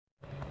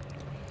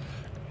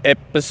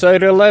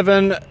Episode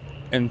 11,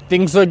 and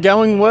things are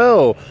going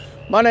well.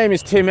 My name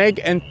is Tim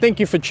Egg, and thank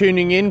you for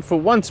tuning in for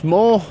once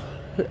more.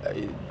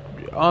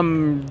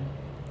 I'm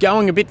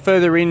going a bit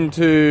further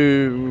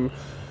into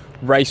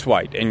race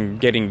weight and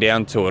getting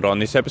down to it on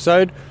this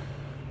episode.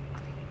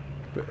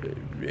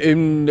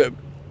 In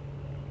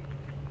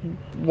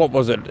what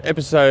was it?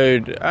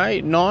 Episode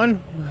 8,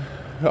 9?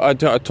 I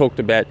talked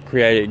about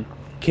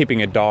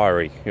keeping a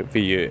diary for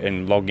you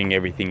and logging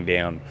everything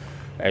down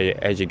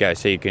as you go,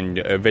 so you can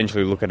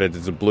eventually look at it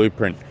as a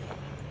blueprint.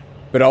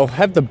 But I'll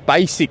have the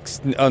basics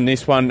on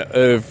this one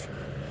of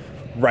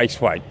race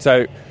weight.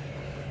 So,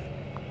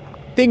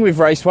 thing with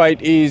race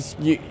weight is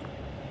you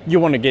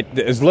want to get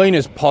as lean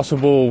as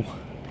possible,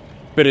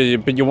 but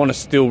you want to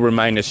still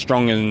remain as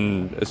strong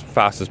and as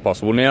fast as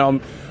possible. Now,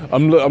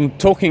 I'm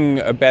talking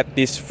about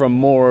this from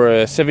more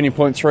a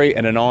 70.3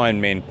 and an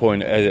Ironman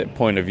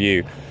point of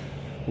view,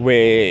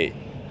 where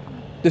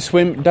the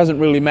swim doesn't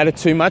really matter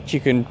too much. You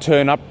can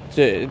turn up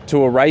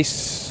to a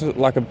race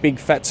like a big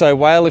fatso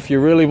whale if you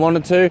really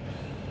wanted to.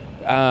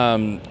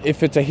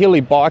 If it's a hilly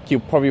bike, you'll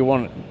probably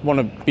want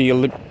to be a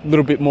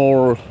little bit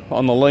more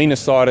on the leaner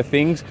side of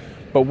things.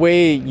 But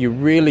where you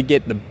really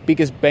get the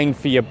biggest bang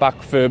for your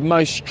buck for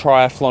most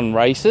triathlon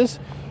races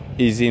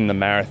is in the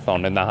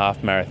marathon and the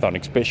half marathon,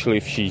 especially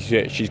if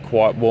she's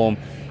quite warm.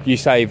 You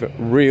save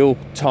real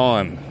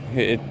time.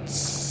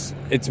 It's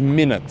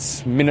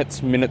minutes.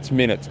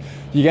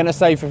 You're going to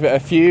save a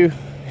few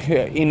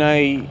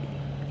in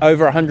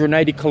over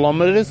 180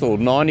 kilometres or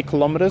 90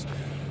 kilometres,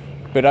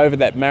 but over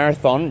that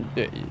marathon,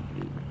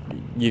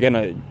 you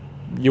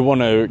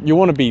want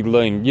to be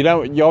lean. You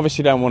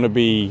obviously don't want to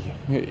be,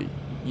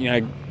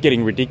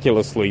 getting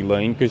ridiculously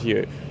lean, because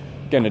you're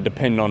going to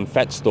depend on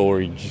fat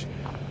storage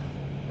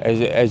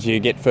as you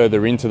get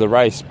further into the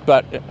race.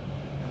 But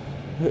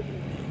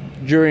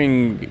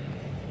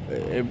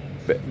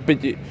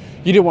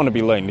you do want to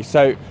be lean,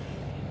 so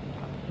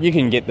you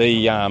can get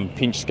the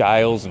pinch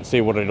scales and see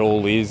what it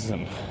all is.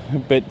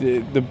 But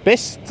the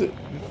best,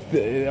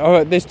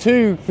 there's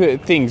two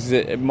things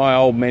that my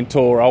old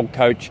mentor, old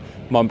coach,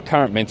 my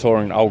current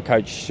mentor and old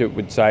coach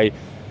would say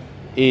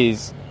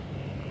is,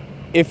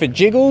 if it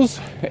jiggles,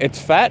 it's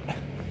fat,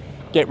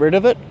 get rid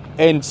of it.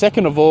 And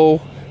second of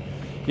all,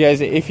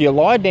 if you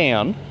lie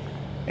down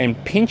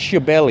and pinch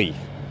your belly,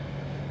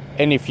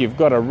 and if you've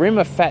got a rim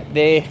of fat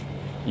there,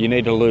 you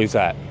need to lose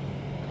that.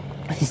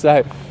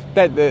 So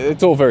that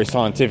it's all very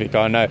scientific,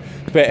 I know,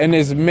 and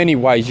there's many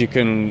ways you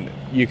can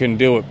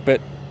do it.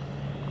 But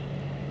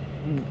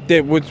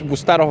we'll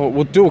start off.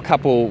 We'll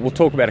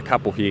talk about a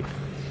couple here.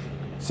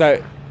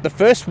 So the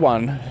first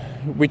one,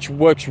 which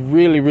works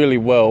really, really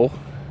well,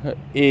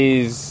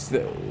 is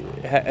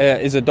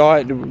a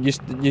diet.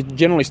 You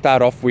generally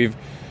start off with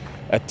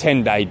a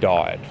 10-day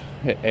diet,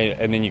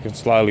 and then you can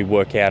slowly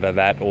work out of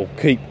that, or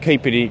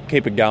keep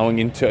it going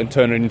and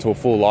turn it into a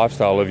full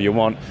lifestyle if you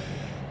want.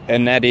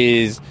 And that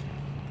is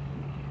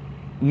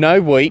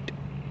no wheat,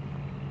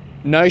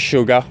 no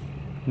sugar,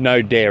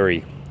 no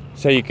dairy.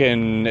 So you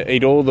can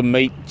eat all the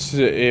meats,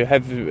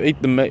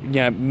 eat the meat,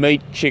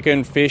 meat,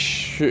 chicken,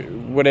 fish,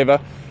 whatever.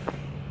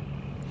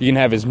 You can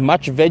have as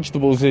much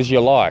vegetables as you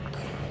like.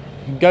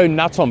 Go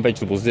nuts on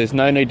vegetables. There's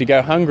no need to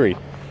go hungry.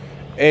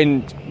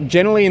 And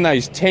generally in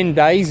those 10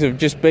 days of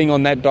just being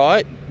on that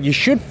diet, you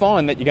should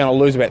find that you're going to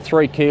lose about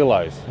 3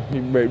 kilos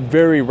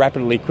very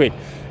rapidly quick.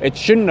 It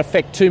shouldn't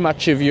affect too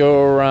much of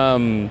your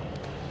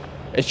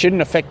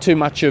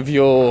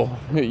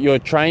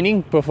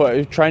training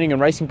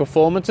and racing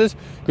performances,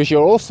 because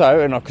you're also,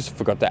 and I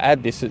forgot to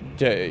add this,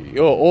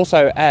 you'll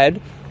also add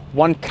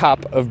 1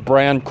 cup of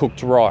brown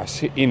cooked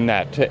rice in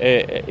that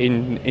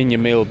in your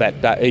meal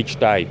that day, each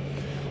day,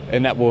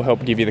 and that will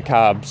help give you the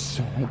carbs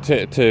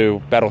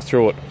to battle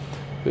through it,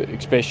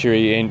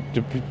 especially and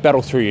to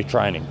battle through your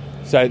training.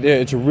 So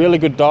it's a really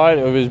good diet.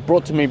 It was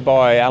brought to me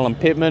by Alan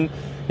Pittman.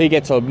 He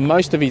gets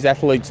most of his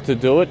athletes to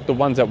do it, the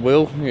ones that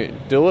will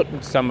do it.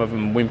 Some of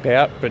them wimp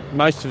out, but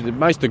most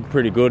are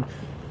pretty good.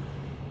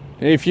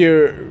 If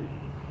you're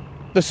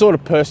the sort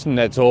of person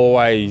that's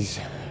always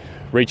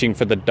reaching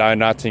for the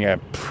donuts and go,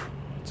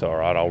 it's all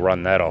right, I'll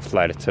run that off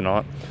later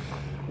tonight,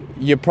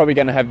 you're probably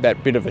going to have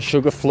that bit of a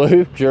sugar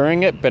flu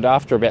during it, but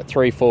after about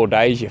 3-4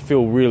 days, you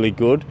feel really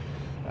good.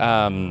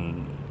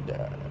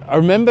 I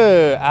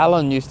remember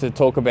Alan used to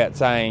talk about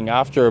saying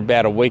after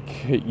about a week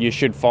you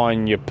should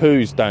find your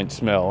poos don't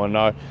smell, and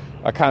I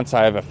can't say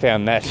I ever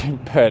found that,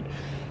 but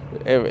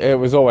it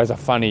was always a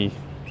funny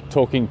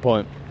talking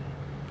point.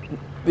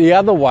 The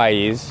other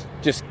way is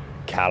just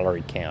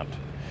calorie count.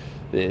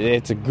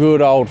 It's a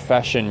good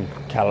old-fashioned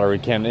calorie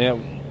count.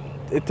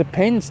 It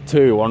depends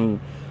too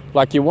on,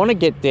 like, you want to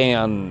get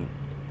down,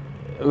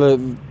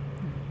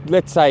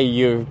 let's say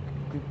you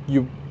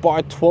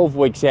by 12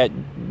 weeks out,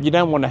 you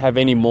don't want to have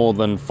any more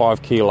than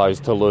 5 kilos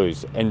to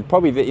lose. And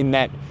probably in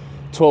that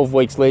 12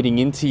 weeks leading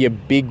into your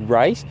big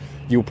race,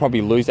 you'll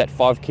probably lose that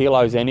 5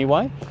 kilos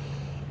anyway.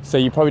 So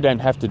you probably don't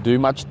have to do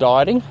much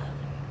dieting.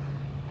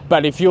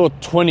 But if you're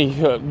 20,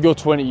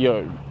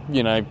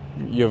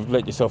 you've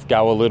let yourself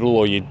go a little,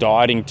 or you're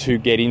dieting to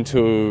get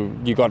into,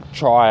 you got into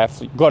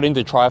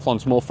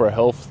triathlons more for a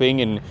health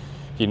thing, and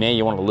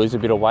you want to lose a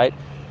bit of weight,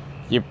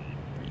 you're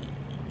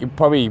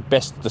probably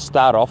best to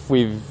start off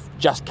with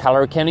just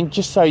calorie counting,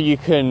 just so you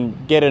can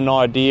get an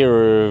idea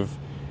of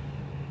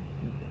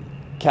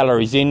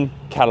calories in,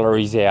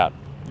 calories out.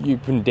 You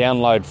can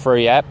download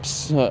free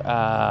apps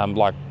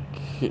like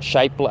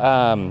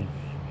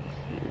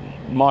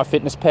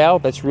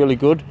MyFitnessPal. That's really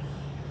good.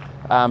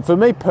 For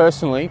me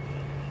personally,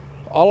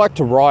 I like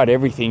to write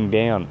everything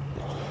down,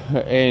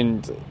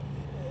 and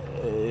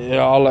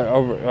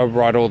I'll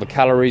write all the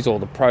calories, all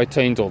the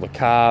proteins, all the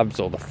carbs,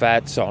 all the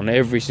fats on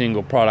every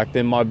single product.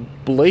 And my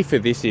belief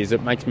of this is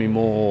it makes me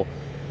more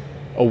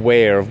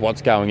aware of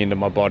what's going into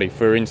my body.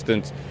 For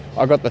instance,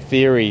 I got the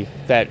theory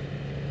that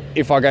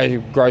if I go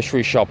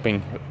grocery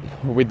shopping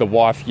with the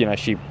wife,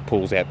 she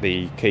pulls out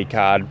the key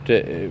card,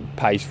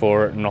 pays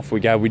for it, and off we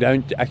go. We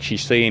don't actually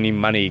see any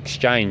money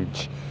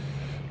exchange.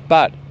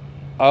 But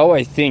I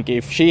always think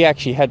if she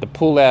actually had to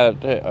pull out,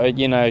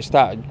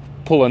 start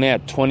pulling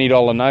out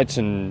 $20 notes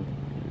and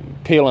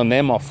peeling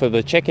them off for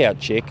the checkout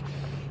check,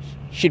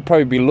 she'd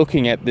probably be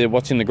looking at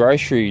what's in the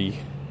grocery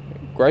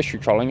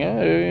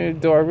trolley.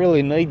 Do I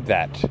really need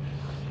that?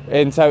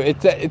 And so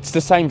it's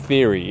the same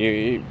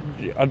theory.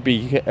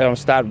 I'll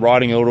start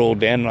writing it all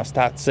down, and I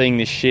start seeing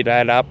this shit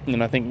add up,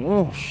 and I think,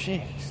 oh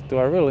shit, do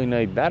I really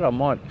need that? I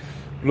might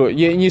look.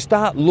 And you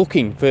start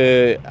looking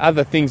for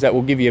other things that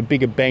will give you a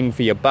bigger bang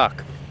for your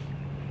buck.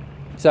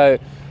 So,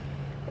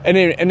 and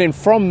then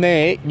from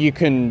there you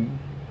can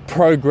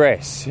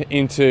progress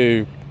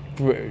into,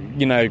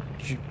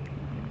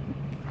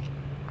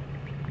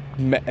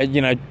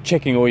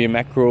 checking all your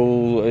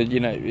mackerel.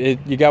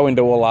 You go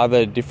into all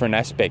other different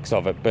aspects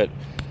of it, but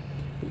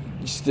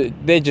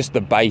they're just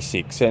the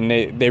basics, and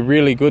they're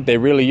really good. They're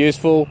really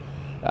useful.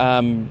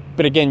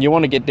 But again, you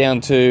want to get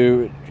down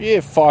to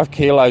 5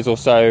 kilos or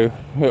so,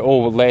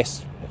 or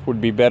less would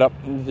be better.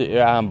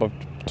 But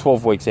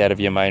 12 weeks out of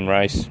your main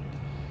race.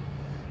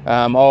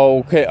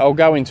 I'll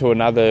go into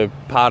another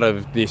part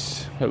of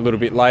this a little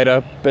bit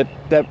later, but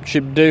that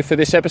should do for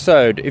this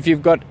episode. If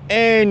you've got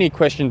any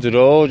questions at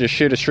all, just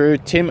shoot us through,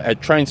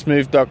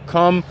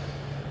 tim@trainsmooth.com,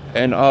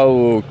 and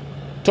I'll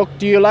talk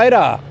to you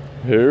later.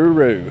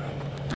 Hooroo.